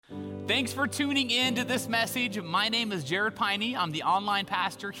Thanks for tuning in to this message. My name is Jared Piney. I'm the online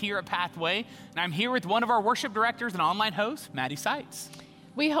pastor here at Pathway, and I'm here with one of our worship directors and online hosts, Maddie Seitz.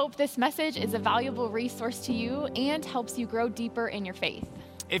 We hope this message is a valuable resource to you and helps you grow deeper in your faith.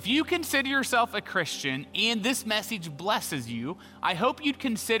 If you consider yourself a Christian and this message blesses you, I hope you'd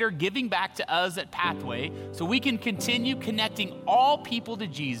consider giving back to us at Pathway so we can continue connecting all people to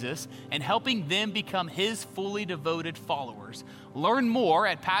Jesus and helping them become his fully devoted followers. Learn more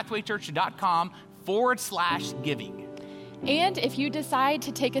at pathwaychurch.com/giving. And if you decide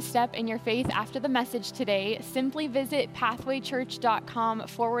to take a step in your faith after the message today, simply visit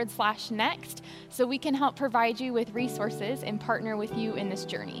pathwaychurch.com/next so we can help provide you with resources and partner with you in this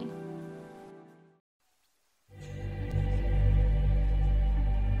journey.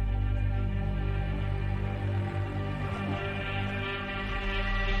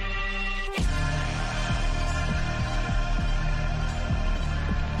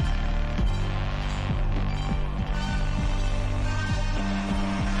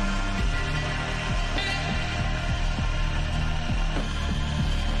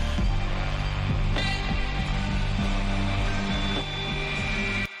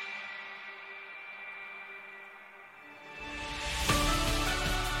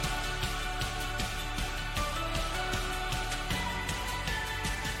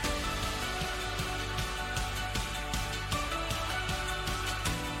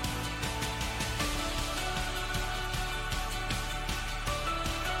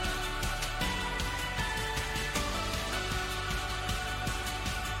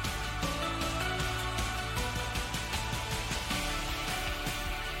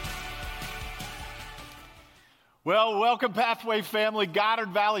 Well, welcome Pathway family, Goddard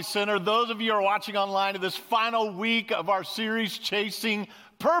Valley Center. Those of you who are watching online to this final week of our series, Chasing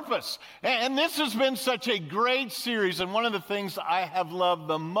Purpose. And this has been such a great series, and one of the things I have loved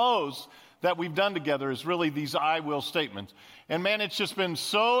the most that we've done together is really these I will statements. And man, it's just been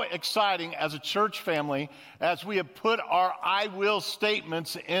so exciting as a church family as we have put our I will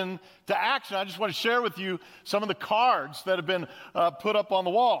statements into action. I just want to share with you some of the cards that have been put up on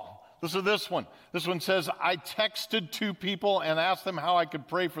the wall. Listen to this one. This one says, I texted two people and asked them how I could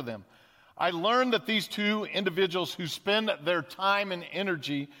pray for them. I learned that these two individuals who spend their time and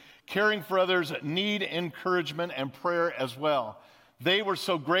energy caring for others need encouragement and prayer as well. They were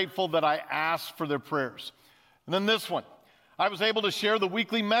so grateful that I asked for their prayers. And then this one. I was able to share the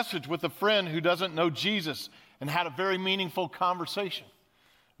weekly message with a friend who doesn't know Jesus and had a very meaningful conversation.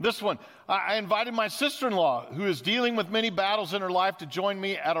 This one, I invited my sister-in-law, who is dealing with many battles in her life, to join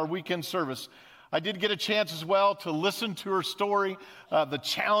me at our weekend service. I did get a chance as well to listen to her story, the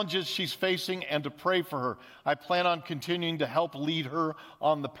challenges she's facing, and to pray for her. I plan on continuing to help lead her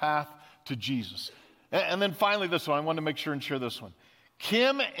on the path to Jesus. And then finally this one, I wanted to make sure and share this one.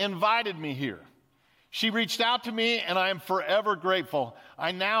 Kim invited me here. She reached out to me, and I am forever grateful.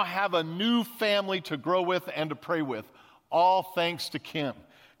 I now have a new family to grow with and to pray with, all thanks to Kim.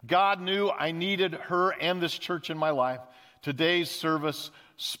 God knew I needed her and this church in my life. Today's service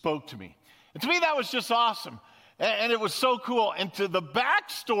spoke to me. And to me, that was just awesome. And it was so cool. And to the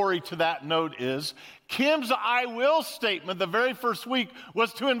backstory to that note is, Kim's I will statement the very first week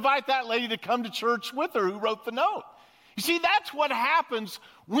was to invite that lady to come to church with her who wrote the note. You see, that's what happens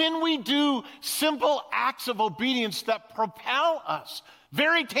when we do simple acts of obedience that propel us,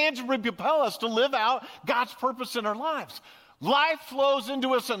 very tangibly propel us to live out God's purpose in our lives. Life flows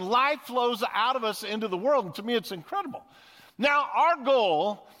into us and life flows out of us into the world. And to me, it's incredible. Now, our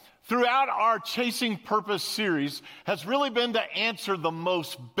goal throughout our Chasing Purpose series has really been to answer the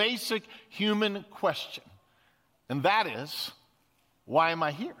most basic human question. And that is, why am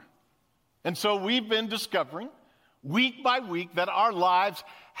I here? And so we've been discovering week by week that our lives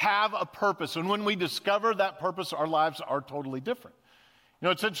have a purpose. And when we discover that purpose, our lives are totally different. You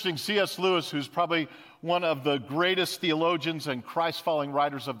know, it's interesting, C.S. Lewis, who's probably one of the greatest theologians and Christ-following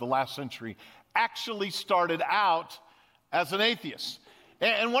writers of the last century, actually started out as an atheist.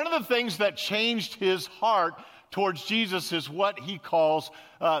 And one of the things that changed his heart towards Jesus is what he calls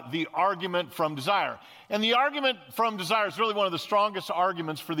the argument from desire. And the argument from desire is really one of the strongest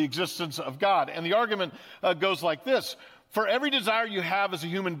arguments for the existence of God. And the argument goes like this. For every desire you have as a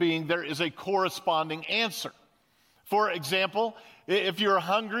human being, there is a corresponding answer. For example, if you're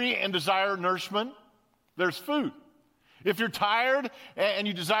hungry and desire nourishment, there's food. If you're tired and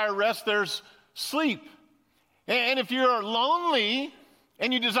you desire rest, there's sleep. And if you're lonely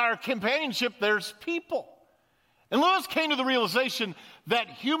and you desire companionship, there's people. And Lewis came to the realization that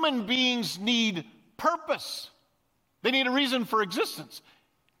human beings need purpose. They need a reason for existence.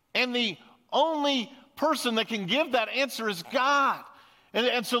 And the only person that can give that answer is God.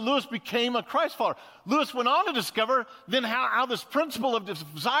 And so Lewis became a Christ follower. Lewis went on to discover then how this principle of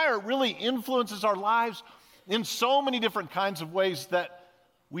desire really influences our lives in so many different kinds of ways that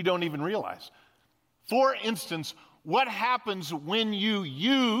we don't even realize. For instance, what happens when you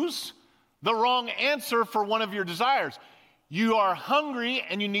use the wrong answer for one of your desires? You are hungry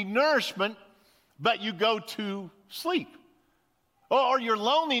and you need nourishment, but you go to sleep. Or you're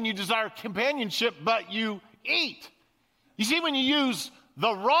lonely and you desire companionship, but you eat. You see, when you use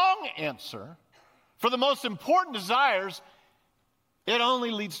the wrong answer for the most important desires, it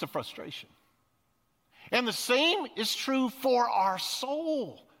only leads to frustration. And the same is true for our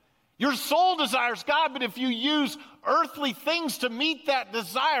soul. Your soul desires God, but if you use earthly things to meet that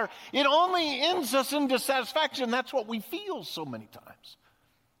desire, it only ends us in dissatisfaction. That's what we feel so many times.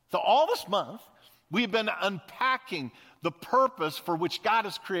 So all this month, we've been unpacking the purpose for which God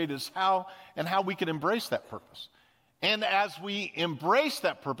has created us, how we can embrace that purpose. And as we embrace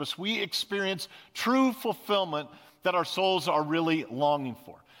that purpose, we experience true fulfillment that our souls are really longing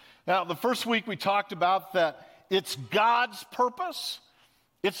for. Now, the first week we talked about that it's God's purpose.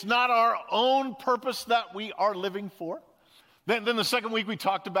 It's not our own purpose that we are living for. Then the second week we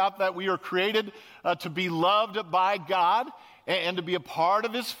talked about that we are created to be loved by God and to be a part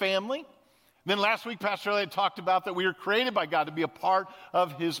of His family. Then last week, Pastor Elliott talked about that we are created by God to be a part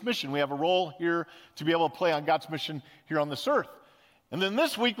of His mission. We have a role here to be able to play on God's mission here on this earth. And then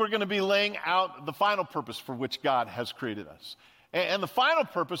this week, we're going to be laying out the final purpose for which God has created us. And the final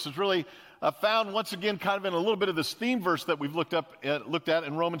purpose is really found once again kind of in a little bit of this theme verse that we've looked at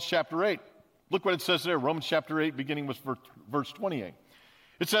in Romans chapter 8. Look what it says there, Romans chapter 8, beginning with verse 28.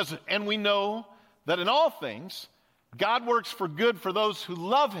 It says, "And we know that in all things, God works for good for those who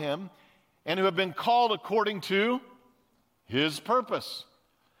love Him and who have been called according to His purpose.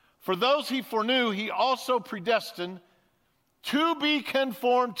 For those He foreknew, He also predestined to be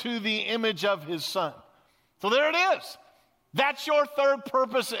conformed to the image of His Son." So there it is. That's your third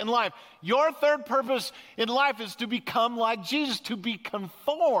purpose in life. Your third purpose in life is to become like Jesus, to be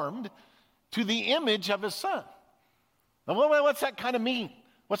conformed to the image of His Son. Now, what's that kind of mean?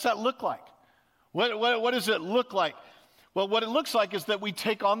 What's that look like? What does it look like? Well, what it looks like is that we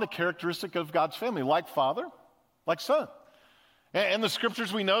take on the characteristic of God's family, like Father, like Son. And the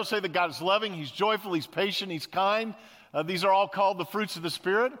scriptures we know say that God is loving, He's joyful, He's patient, He's kind. These are all called the fruits of the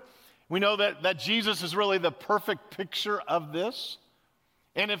Spirit. We know that Jesus is really the perfect picture of this.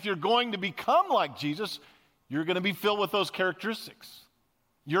 And if you're going to become like Jesus, you're going to be filled with those characteristics.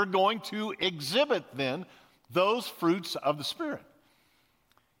 You're going to exhibit then those fruits of the Spirit.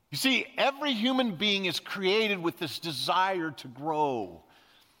 You see, every human being is created with this desire to grow,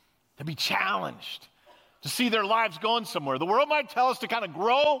 to be challenged, to see their lives going somewhere. The world might tell us to kind of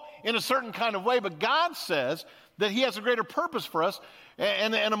grow in a certain kind of way, but God says that He has a greater purpose for us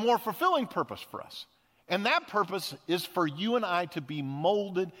and a more fulfilling purpose for us. And that purpose is for you and I to be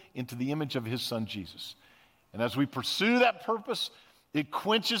molded into the image of His Son, Jesus. And as we pursue that purpose, it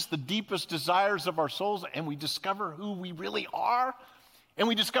quenches the deepest desires of our souls, and we discover who we really are, and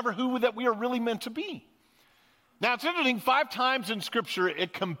we discover who that we are really meant to be. Now, it's interesting, 5 times in Scripture,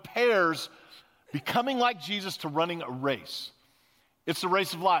 it compares becoming like Jesus to running a race. It's the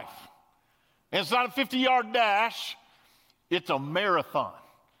race of life. And it's not a 50-yard dash, it's a marathon.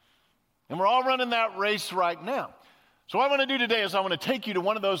 And we're all running that race right now. So what I want to do today is I want to take you to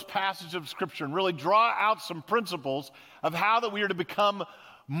one of those passages of Scripture and really draw out some principles of how that we are to become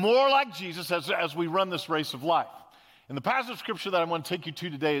more like Jesus as we run this race of life. And the passage of Scripture that I want to take you to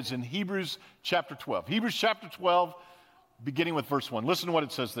today is in Hebrews chapter 12. Hebrews chapter 12, beginning with verse 1. Listen to what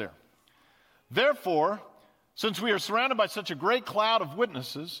it says there. "Therefore, since we are surrounded by such a great cloud of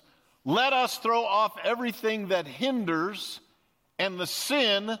witnesses, let us throw off everything that hinders and the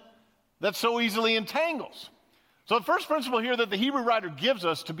sin that so easily entangles." So the first principle here that the Hebrew writer gives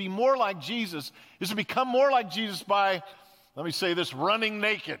us to be more like Jesus is to become more like Jesus by, let me say this, running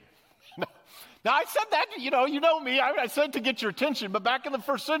naked. Now, I said that, you know me, I said to get your attention, but back in the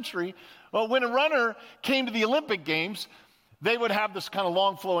first century, when a runner came to the Olympic Games, they would have this kind of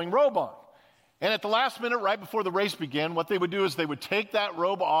long flowing robe on. And at the last minute, right before the race began, what they would do is they would take that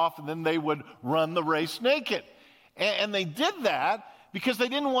robe off and then they would run the race naked. And they did that because they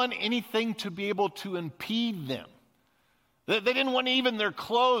didn't want anything to be able to impede them. They didn't want even their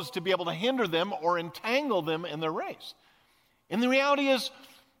clothes to be able to hinder them or entangle them in their race. And the reality is,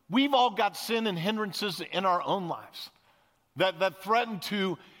 we've all got sin and hindrances in our own lives that threaten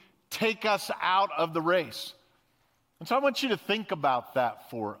to take us out of the race. And so I want you to think about that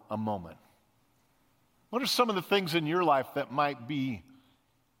for a moment. What are some of the things in your life that might be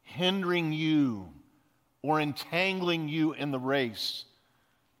hindering you or entangling you in the race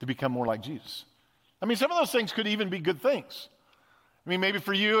to become more like Jesus. I mean, some of those things could even be good things. I mean, maybe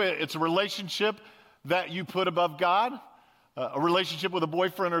for you, it's a relationship that you put above God, a relationship with a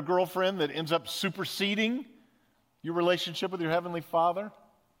boyfriend or girlfriend that ends up superseding your relationship with your Heavenly Father.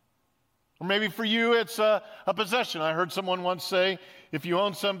 Or maybe for you, it's a possession. I heard someone once say, if you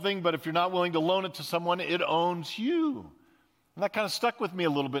own something, but if you're not willing to loan it to someone, it owns you. And that kind of stuck with me a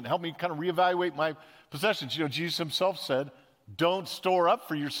little bit and helped me kind of reevaluate my possessions. You know, Jesus himself said, don't store up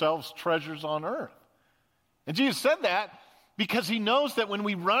for yourselves treasures on earth. And Jesus said that because he knows that when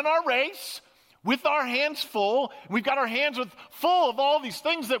we run our race with our hands full, we've got our hands full of all these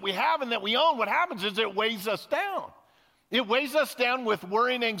things that we have and that we own, what happens is it weighs us down. It weighs us down with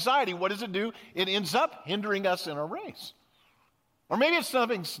worry and anxiety. What does it do? It ends up hindering us in our race. Or maybe it's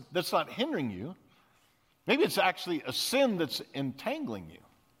something that's not hindering you. Maybe it's actually a sin that's entangling you.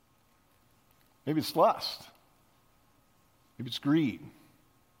 Maybe it's lust. Maybe it's greed.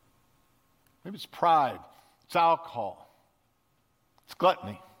 Maybe it's pride. It's alcohol. It's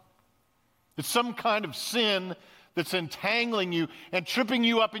gluttony. It's some kind of sin that's entangling you and tripping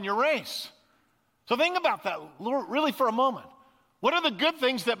you up in your race. So think about that really for a moment. What are the good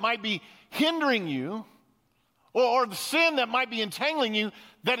things that might be hindering you, or the sin that might be entangling you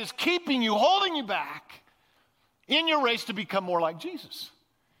that is keeping you, holding you back in your race to become more like Jesus?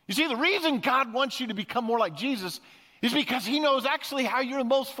 You see, the reason God wants you to become more like Jesus is because he knows actually how you're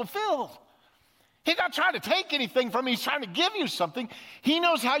most fulfilled. He's not trying to take anything from you. He's trying to give you something. He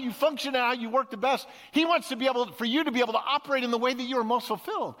knows how you function and how you work the best. He wants to be able for you to be able to operate in the way that you are most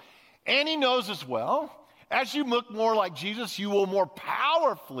fulfilled. And he knows as well, as you look more like Jesus, you will more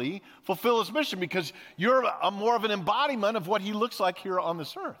powerfully fulfill his mission because you're more of an embodiment of what he looks like here on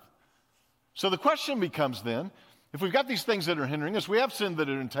this earth. So the question becomes then, if we've got these things that are hindering us, we have sin that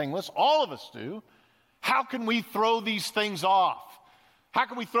are entangling us, all of us do, how can we throw these things off? How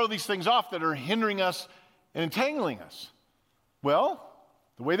can we throw these things off that are hindering us and entangling us? Well,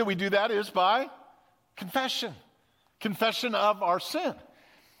 the way that we do that is by confession of our sin.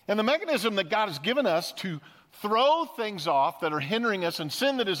 And the mechanism that God has given us to throw things off that are hindering us and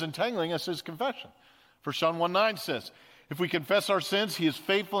sin that is entangling us is confession. 1 John 1:9 says, if we confess our sins, he is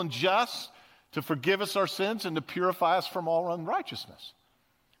faithful and just to forgive us our sins and to purify us from all unrighteousness.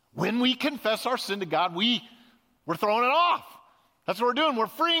 When we confess our sin to God, we're throwing it off. That's what we're doing. We're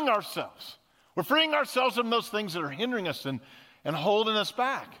freeing ourselves. We're freeing ourselves from those things that are hindering us and holding us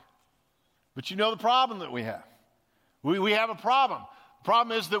back. But you know the problem that we have. We have a problem. The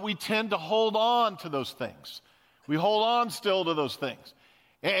problem is that we tend to hold on to those things. We hold on still to those things.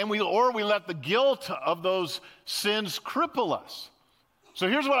 And we let the guilt of those sins cripple us. So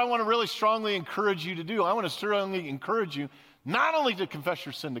here's what I want to really strongly encourage you to do. I want to strongly encourage you not only to confess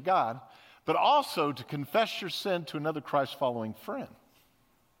your sin to God, but also to confess your sin to another Christ-following friend.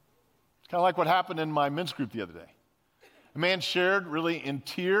 It's kind of like what happened in my men's group the other day. A man shared really in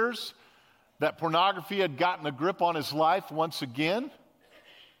tears that pornography had gotten a grip on his life once again,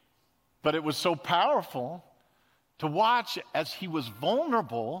 but it was so powerful to watch as he was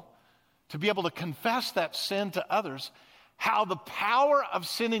vulnerable to be able to confess that sin to others, how the power of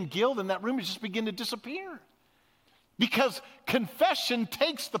sin and guilt in that room just began to disappear. Because confession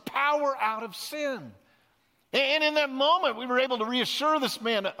takes the power out of sin. And in that moment, we were able to reassure this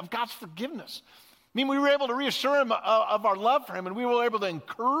man of God's forgiveness. I mean, we were able to reassure him of our love for him, and we were able to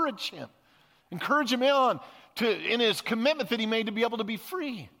encourage him on in his commitment that he made to be able to be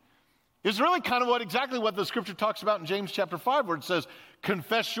free. It's really kind of exactly what the scripture talks about in James chapter 5, where it says,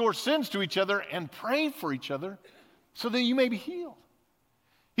 confess your sins to each other and pray for each other so that you may be healed.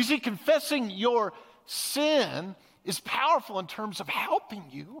 You see, confessing your sin is powerful in terms of helping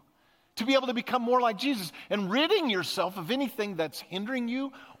you to be able to become more like Jesus and ridding yourself of anything that's hindering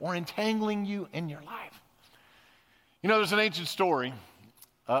you or entangling you in your life. You know, there's an ancient story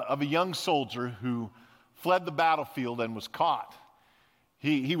of a young soldier who fled the battlefield and was caught.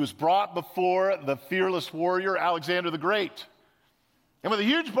 He was brought before the fearless warrior Alexander the Great. And with a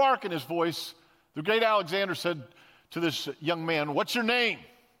huge bark in his voice, the great Alexander said to this young man, "What's your name?"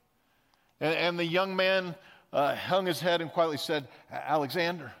 And the young man hung his head and quietly said,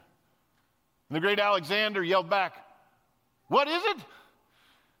 "Alexander." And the great Alexander yelled back, "What is it?"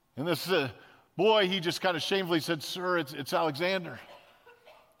 And this boy, he just kind of shamefully said, "Sir, it's Alexander."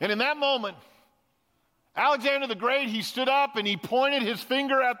 And in that moment, Alexander the Great, he stood up and he pointed his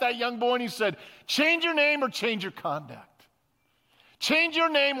finger at that young boy and he said, "Change your name or change your conduct. Change your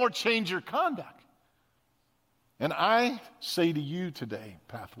name or change your conduct." And I say to you today,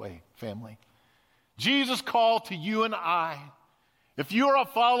 Pathway family, Jesus' call to you and I, if you are a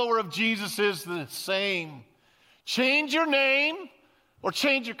follower of Jesus, is the same. Change your name or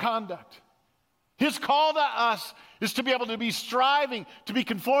change your conduct. His call to us is to be able to be striving to be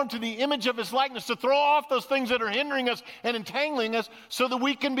conformed to the image of his likeness, to throw off those things that are hindering us and entangling us so that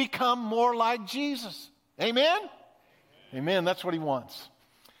we can become more like Jesus. Amen? Amen. That's what he wants.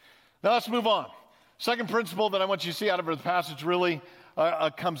 Now let's move on. Second principle that I want you to see out of the passage really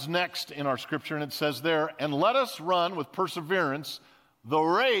comes next in our scripture, and it says there, and let us run with perseverance the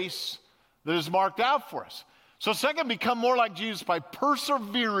race that is marked out for us. So second, become more like Jesus by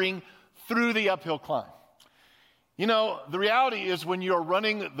persevering through the uphill climb. You know, the reality is when you're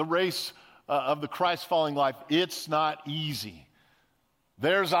running the race of the Christ-following life, it's not easy.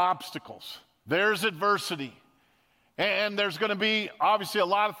 There's obstacles. There's adversity. And there's going to be, obviously, a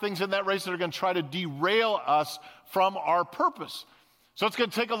lot of things in that race that are going to try to derail us from our purpose. So it's going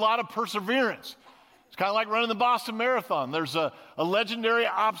to take a lot of perseverance. It's kind of like running the Boston Marathon. There's a legendary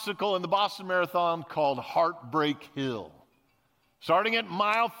obstacle in the Boston Marathon called Heartbreak Hill. Starting at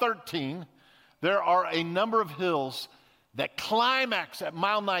mile 13, there are a number of hills that climax at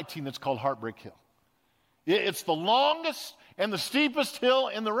mile 19 that's called Heartbreak Hill. It's the longest and the steepest hill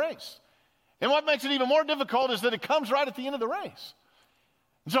in the race. And what makes it even more difficult is that it comes right at the end of the race.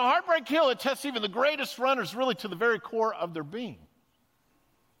 And so Heartbreak Hill, it tests even the greatest runners really to the very core of their being.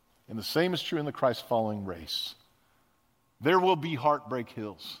 And the same is true in the Christ-following race. There will be heartbreak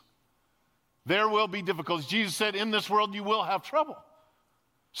hills. There will be difficulties. Jesus said, in this world you will have trouble.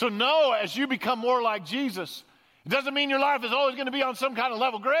 So know, as you become more like Jesus, it doesn't mean your life is always going to be on some kind of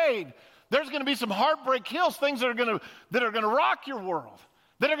level grade. There's going to be some heartbreak hills, things that are going to rock your world,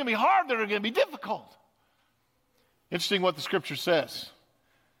 that are going to be hard, that are going to be difficult. Interesting what the scripture says.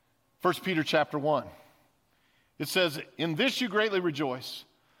 1 Peter chapter 1. It says, in this you greatly rejoice,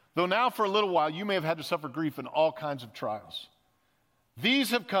 though now for a little while you may have had to suffer grief in all kinds of trials.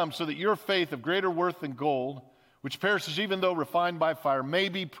 These have come so that your faith of greater worth than gold, which perishes even though refined by fire, may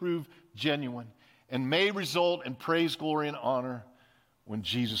be proved genuine and may result in praise, glory, and honor when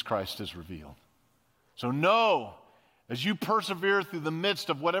Jesus Christ is revealed. So know, as you persevere through the midst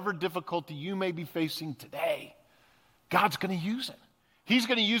of whatever difficulty you may be facing today, God's going to use it. He's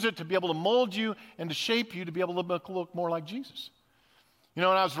going to use it to be able to mold you and to shape you to be able to look more like Jesus. You know,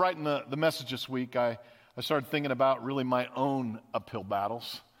 when I was writing the message this week, I started thinking about really my own uphill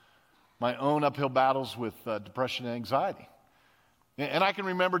battles with depression and anxiety. And I can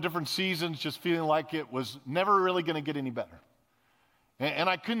remember different seasons just feeling like it was never really going to get any better. And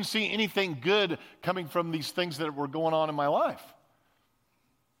I couldn't see anything good coming from these things that were going on in my life.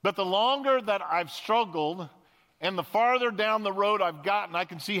 But the longer that I've struggled and the farther down the road I've gotten, I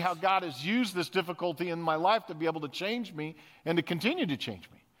can see how God has used this difficulty in my life to be able to change me and to continue to change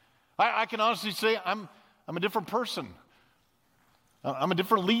me. I can honestly say I'm a different person. I'm a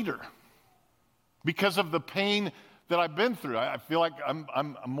different leader because of the pain that I've been through. I feel like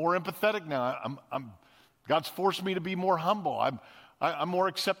I'm more empathetic now. God's forced me to be more humble. I'm more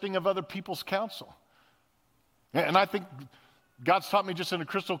accepting of other people's counsel. And I think God's taught me just in a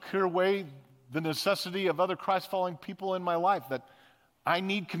crystal clear way the necessity of other Christ-following people in my life, that I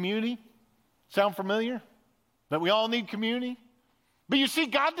need community. Sound familiar? That we all need community? But you see,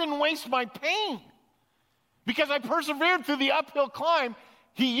 God didn't waste my pain. Because I persevered through the uphill climb,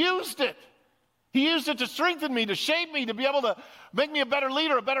 He used it. He used it to strengthen me, to shape me, to be able to make me a better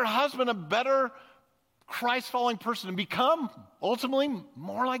leader, a better husband, a better Christ-following person, and become, ultimately,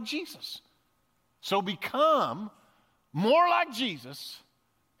 more like Jesus. So become more like Jesus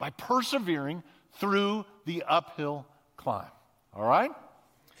by persevering through the uphill climb. All right?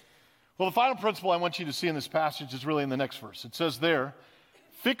 Well, the final principle I want you to see in this passage is really in the next verse. It says there,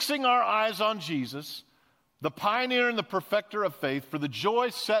 fixing our eyes on Jesus, the pioneer and the perfecter of faith, for the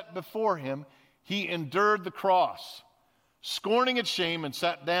joy set before him, he endured the cross, scorning its shame, and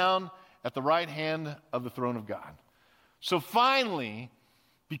sat down at the right hand of the throne of God. So finally,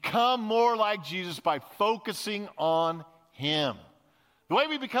 become more like Jesus by focusing on him. The way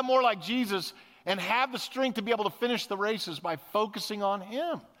we become more like Jesus and have the strength to be able to finish the race is by focusing on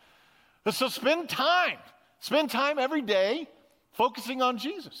him. So spend time every day focusing on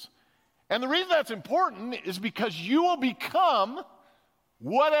Jesus. And the reason that's important is because you will become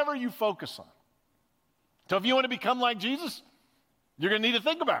whatever you focus on. So if you want to become like Jesus, you're going to need to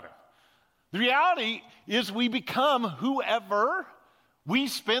think about it. The reality is we become whoever we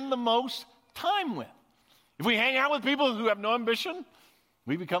spend the most time with. If we hang out with people who have no ambition,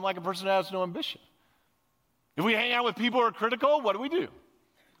 we become like a person who has no ambition. If we hang out with people who are critical, what do?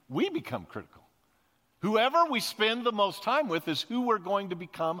 We become critical. Whoever we spend the most time with is who we're going to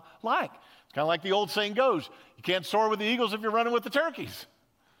become like. It's kind of like the old saying goes, you can't soar with the eagles if you're running with the turkeys.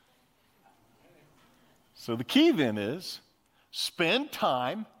 So the key then is spend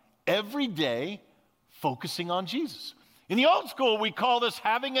time every day focusing on Jesus. In the old school, we call this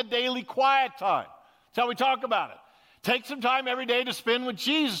having a daily quiet time. That's how we talk about it. Take some time every day to spend with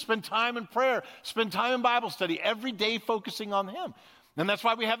Jesus, spend time in prayer, spend time in Bible study, every day focusing on Him. And that's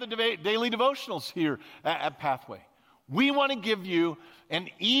why we have the daily devotionals here at Pathway. We want to give you an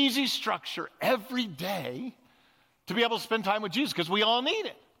easy structure every day to be able to spend time with Jesus, because we all need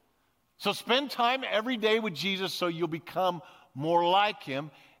it. So spend time every day with Jesus so you'll become more like Him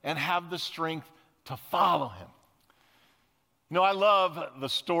and have the strength to follow Him. You know, I love the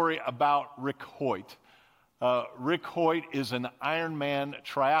story about Rick Hoyt. Rick Hoyt is an Ironman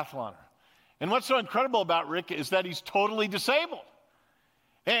triathloner. And what's so incredible about Rick is that he's totally disabled.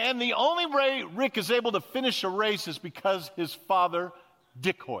 And the only way Rick is able to finish a race is because his father,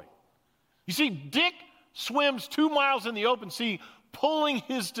 Dick Hoyt. You see, Dick swims 2 miles in the open sea, pulling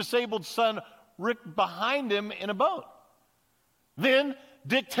his disabled son, Rick, behind him in a boat. Then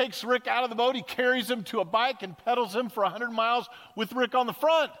Dick takes Rick out of the boat, he carries him to a bike and pedals him for 100 miles with Rick on the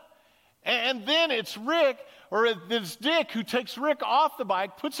front. And then it's Dick who takes Rick off the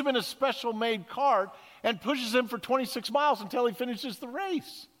bike, puts him in a special made cart, and pushes him for 26 miles until he finishes the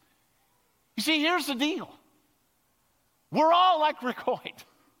race. You see, here's the deal. We're all like Rick Hoyt.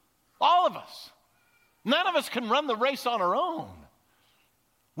 All of us. None of us can run the race on our own.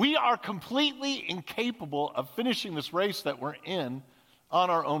 We are completely incapable of finishing this race that we're in on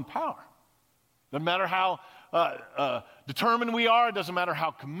our own power. Doesn't matter how determined we are. It doesn't matter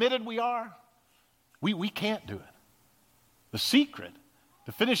how committed we are. We can't do it. The secret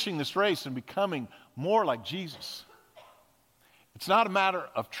to finishing this race and becoming more like Jesus, it's not a matter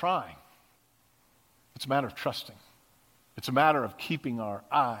of trying. It's a matter of trusting. It's a matter of keeping our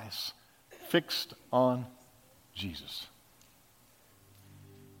eyes fixed on Jesus.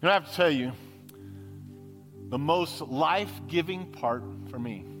 You know, I have to tell you, the most life-giving part for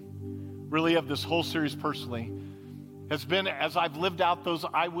me, really of this whole series personally, has been as I've lived out those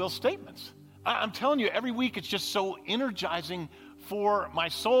I will statements. I'm telling you, every week it's just so energizing for my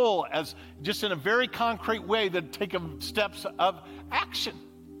soul, as just in a very concrete way that take steps of action.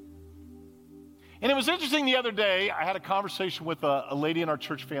 And it was interesting the other day, I had a conversation with a lady in our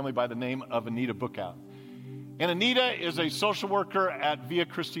church family by the name of Anita Bookout. And Anita is a social worker at Via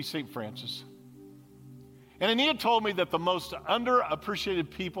Christi St. Francis. And Anita told me that the most underappreciated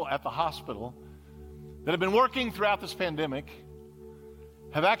people at the hospital that have been working throughout this pandemic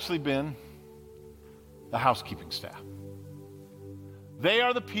have actually been the housekeeping staff. They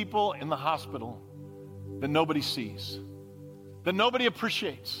are the people in the hospital that nobody sees, that nobody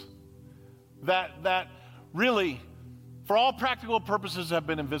appreciates, that really, for all practical purposes, have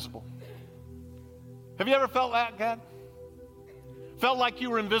been invisible. Have you ever felt that, God? Felt like you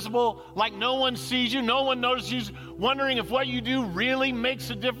were invisible, like no one sees you, no one notices you, wondering if what you do really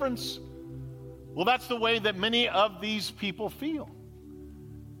makes a difference? Well, that's the way that many of these people feel.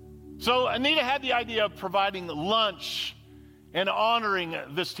 So Anita had the idea of providing lunch and honoring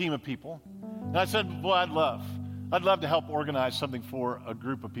this team of people. And I said, well, I'd love to help organize something for a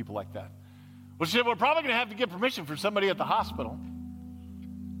group of people like that. Well, she said, we're probably going to have to get permission from somebody at the hospital.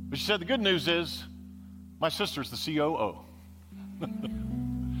 But she said, the good news is my sister's the COO.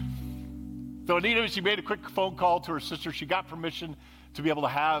 So Anita, she made a quick phone call to her sister. She got permission to be able to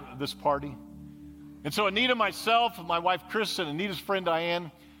have this party. And so Anita, myself, my wife Chris, and Anita's friend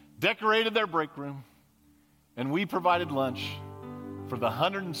Diane decorated their break room, and we provided lunch for the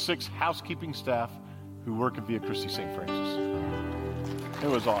 106 housekeeping staff who work at Via Christi St. Francis. It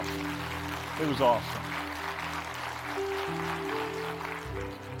was awesome. It was awesome.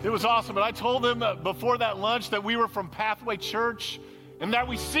 It was awesome, but I told them before that lunch that we were from Pathway Church and that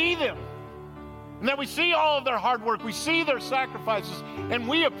we see them and that we see all of their hard work. We see their sacrifices and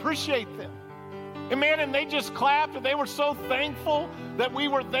we appreciate them. And man, and they just clapped and they were so thankful that we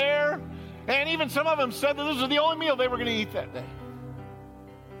were there. And even some of them said that this was the only meal they were going to eat that day.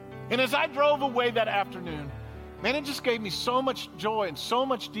 And as I drove away that afternoon, man, it just gave me so much joy and so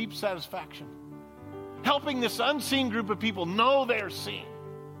much deep satisfaction. Helping this unseen group of people know they are seen.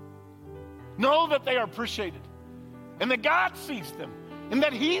 Know that they are appreciated. And that God sees them. And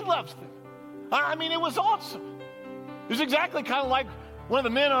that He loves them. I mean, it was awesome. It was exactly kind of like one of the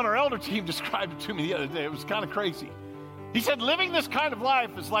men on our elder team described it to me the other day. It was kind of crazy. He said, living this kind of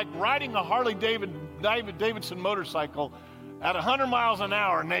life is like riding a Harley Davidson motorcycle at 100 miles an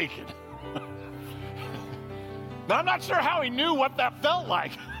hour naked. Now, I'm not sure how he knew what that felt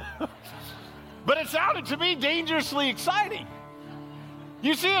like. But it sounded to me dangerously exciting.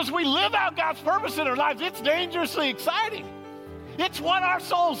 You see, as we live out God's purpose in our lives, it's dangerously exciting. It's what our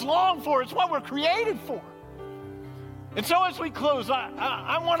souls long for. It's what we're created for. And so as we close,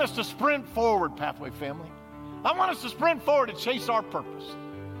 I want us to sprint forward, Pathway family. I want us to sprint forward to chase our purpose,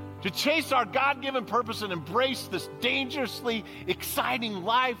 to chase our God-given purpose and embrace this dangerously exciting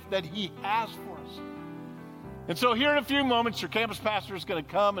life that He has for us. And so here in a few moments, your campus pastor is going to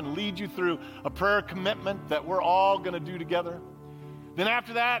come and lead you through a prayer commitment that we're all going to do together. Then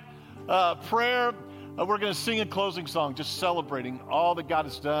after that prayer, we're going to sing a closing song, just celebrating all that God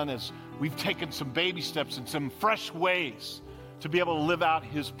has done as we've taken some baby steps and some fresh ways to be able to live out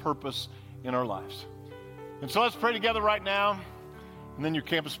His purpose in our lives. And so let's pray together right now, and then your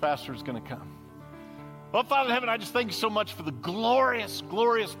campus pastor is going to come. Well, Father in heaven, I just thank you so much for the glorious,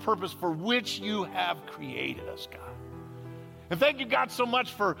 glorious purpose for which you have created us, God. And thank you, God, so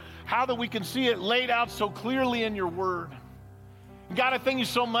much for how that we can see it laid out so clearly in your word. And God, I thank you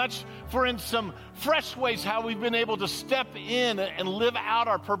so much for in some fresh ways how we've been able to step in and live out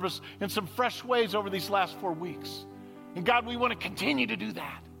our purpose in some fresh ways over these last 4 weeks. And God, we want to continue to do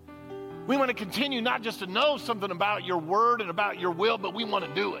that. We want to continue not just to know something about your word and about your will, but we want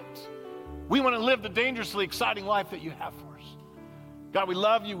to do it. We want to live the dangerously exciting life that you have for us. God, we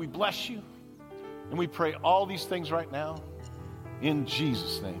love you, we bless you, and we pray all these things right now in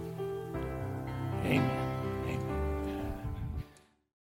Jesus' name. Amen.